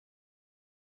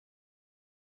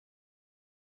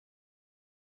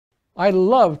I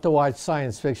love to watch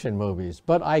science fiction movies,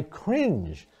 but I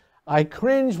cringe. I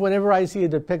cringe whenever I see a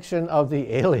depiction of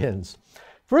the aliens.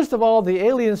 First of all, the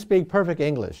aliens speak perfect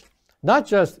English. Not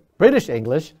just British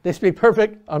English, they speak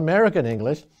perfect American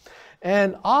English.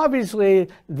 And obviously,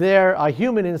 they're a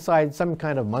human inside some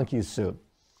kind of monkey suit.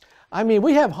 I mean,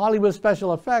 we have Hollywood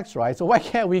special effects, right? So why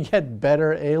can't we get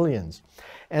better aliens?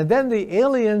 And then the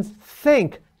aliens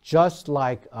think just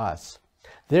like us.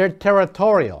 They're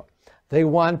territorial. They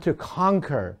want to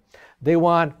conquer. They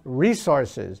want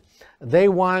resources.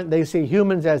 They see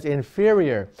humans as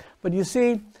inferior. But you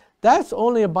see, that's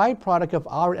only a byproduct of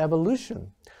our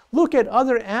evolution. Look at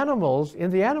other animals in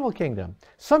the animal kingdom.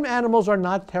 Some animals are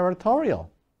not territorial,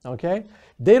 okay?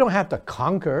 They don't have to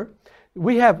conquer.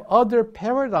 We have other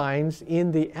paradigms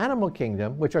in the animal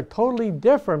kingdom which are totally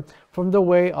different from the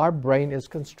way our brain is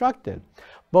constructed.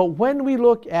 But when we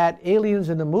look at aliens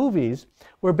in the movies,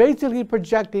 we're basically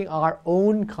projecting our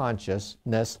own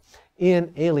consciousness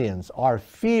in aliens. Our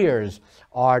fears,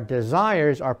 our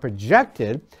desires are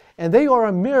projected, and they are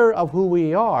a mirror of who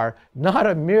we are, not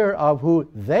a mirror of who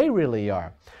they really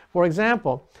are. For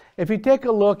example, if you take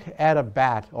a look at a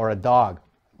bat or a dog,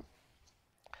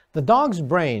 the dog's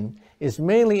brain is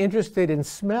mainly interested in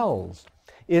smells.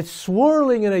 It's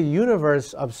swirling in a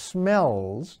universe of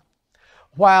smells,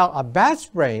 while a bat's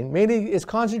brain mainly is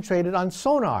concentrated on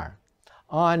sonar,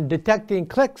 on detecting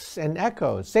clicks and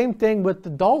echoes. Same thing with the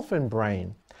dolphin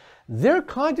brain. Their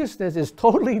consciousness is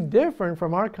totally different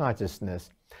from our consciousness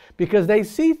because they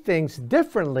see things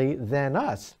differently than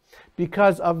us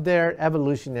because of their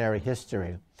evolutionary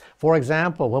history. For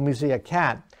example, when we see a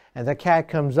cat and the cat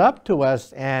comes up to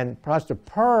us and starts to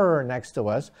purr next to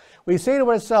us, we say to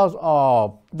ourselves,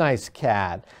 "Oh, nice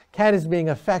cat. Cat is being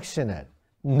affectionate."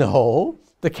 No,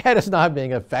 the cat is not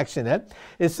being affectionate.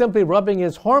 It's simply rubbing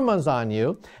his hormones on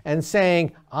you and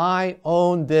saying, "I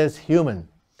own this human.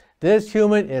 This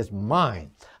human is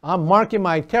mine. I'm marking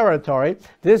my territory.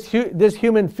 This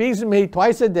human feeds me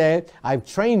twice a day. I've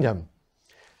trained him."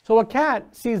 So a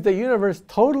cat sees the universe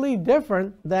totally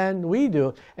different than we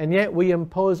do, and yet we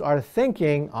impose our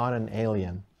thinking on an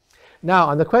alien. Now,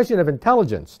 on the question of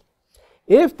intelligence,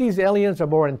 if these aliens are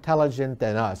more intelligent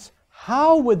than us,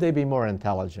 how would they be more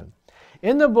intelligent?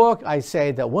 In the book, I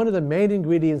say that one of the main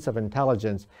ingredients of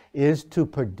intelligence is to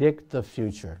predict the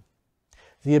future.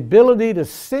 The ability to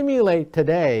simulate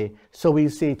today so we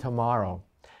see tomorrow.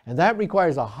 And that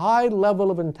requires a high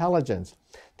level of intelligence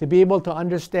to be able to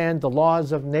understand the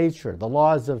laws of nature, the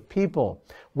laws of people,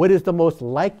 what is the most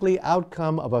likely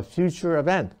outcome of a future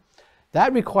event.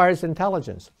 That requires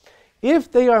intelligence.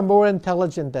 If they are more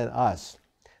intelligent than us,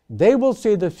 they will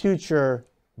see the future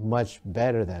much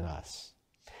better than us.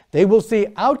 They will see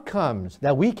outcomes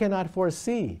that we cannot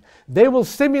foresee. They will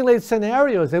simulate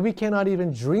scenarios that we cannot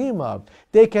even dream of.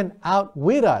 They can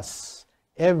outwit us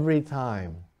every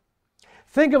time.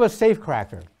 Think of a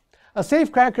safecracker. A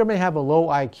safecracker may have a low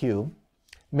IQ,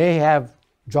 may have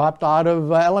dropped out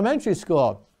of elementary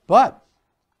school, but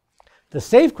the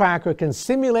safecracker can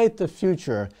simulate the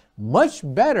future much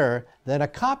better than a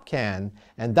cop can,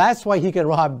 and that's why he can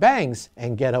rob banks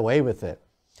and get away with it.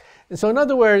 And so in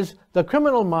other words, the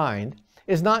criminal mind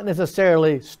is not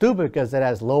necessarily stupid because it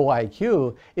has low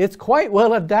IQ. It's quite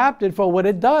well adapted for what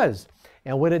it does.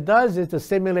 And what it does is to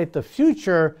simulate the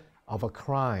future of a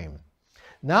crime.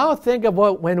 Now think of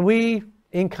when we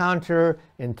encounter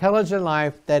intelligent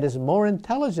life that is more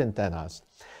intelligent than us.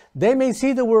 They may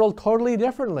see the world totally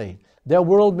differently. Their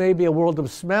world may be a world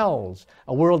of smells,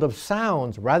 a world of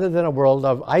sounds, rather than a world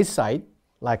of eyesight,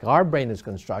 like our brain is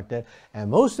constructed.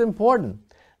 And most important,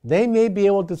 they may be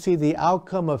able to see the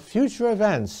outcome of future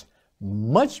events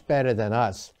much better than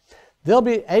us. They'll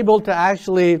be able to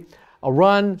actually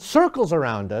run circles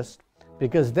around us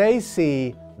because they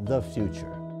see the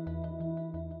future.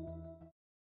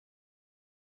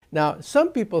 Now,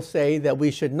 some people say that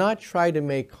we should not try to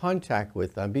make contact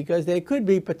with them because they could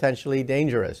be potentially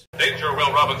dangerous. Danger,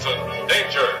 Will Robinson,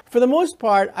 danger! For the most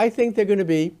part, I think they're going to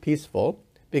be peaceful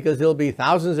because they'll be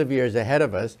thousands of years ahead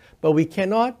of us, but we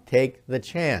cannot take the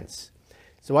chance.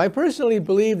 So I personally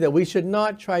believe that we should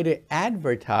not try to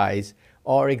advertise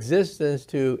our existence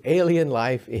to alien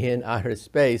life in outer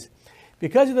space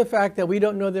because of the fact that we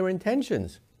don't know their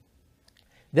intentions.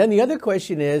 Then the other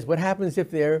question is, what happens if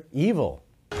they're evil?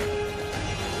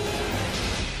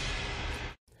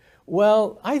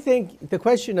 Well, I think the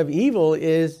question of evil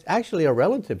is actually a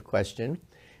relative question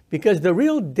because the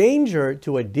real danger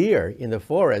to a deer in the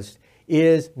forest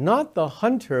is not the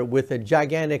hunter with a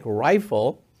gigantic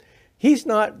rifle. He's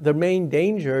not the main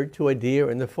danger to a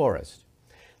deer in the forest.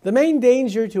 The main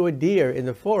danger to a deer in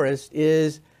the forest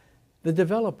is the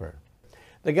developer.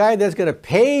 the guy that's going to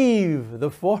pave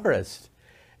the forest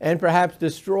and perhaps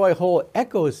destroy whole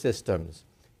ecosystems.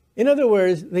 In other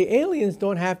words, the aliens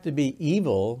don't have to be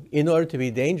evil in order to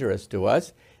be dangerous to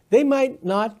us. They might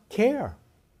not care.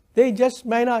 They just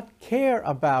might not care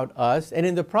about us, and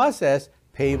in the process,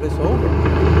 pave us over.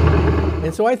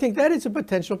 And so I think that is a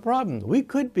potential problem. We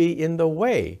could be in the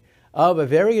way of a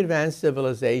very advanced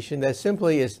civilization that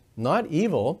simply is not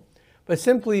evil, but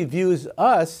simply views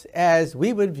us as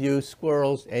we would view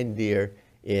squirrels and deer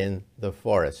in the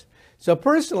forest. So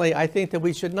personally, I think that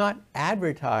we should not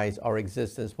advertise our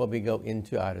existence when we go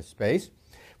into outer space.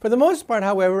 For the most part,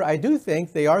 however, I do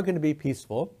think they are going to be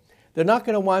peaceful. They're not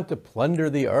going to want to plunder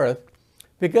the Earth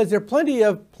because there are plenty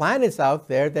of planets out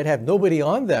there that have nobody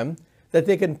on them that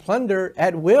they can plunder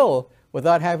at will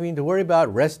without having to worry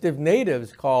about restive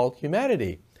natives called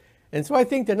humanity. And so I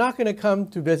think they're not going to come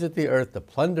to visit the Earth to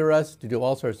plunder us, to do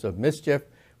all sorts of mischief.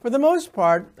 For the most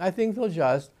part, I think they'll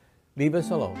just leave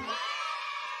us alone.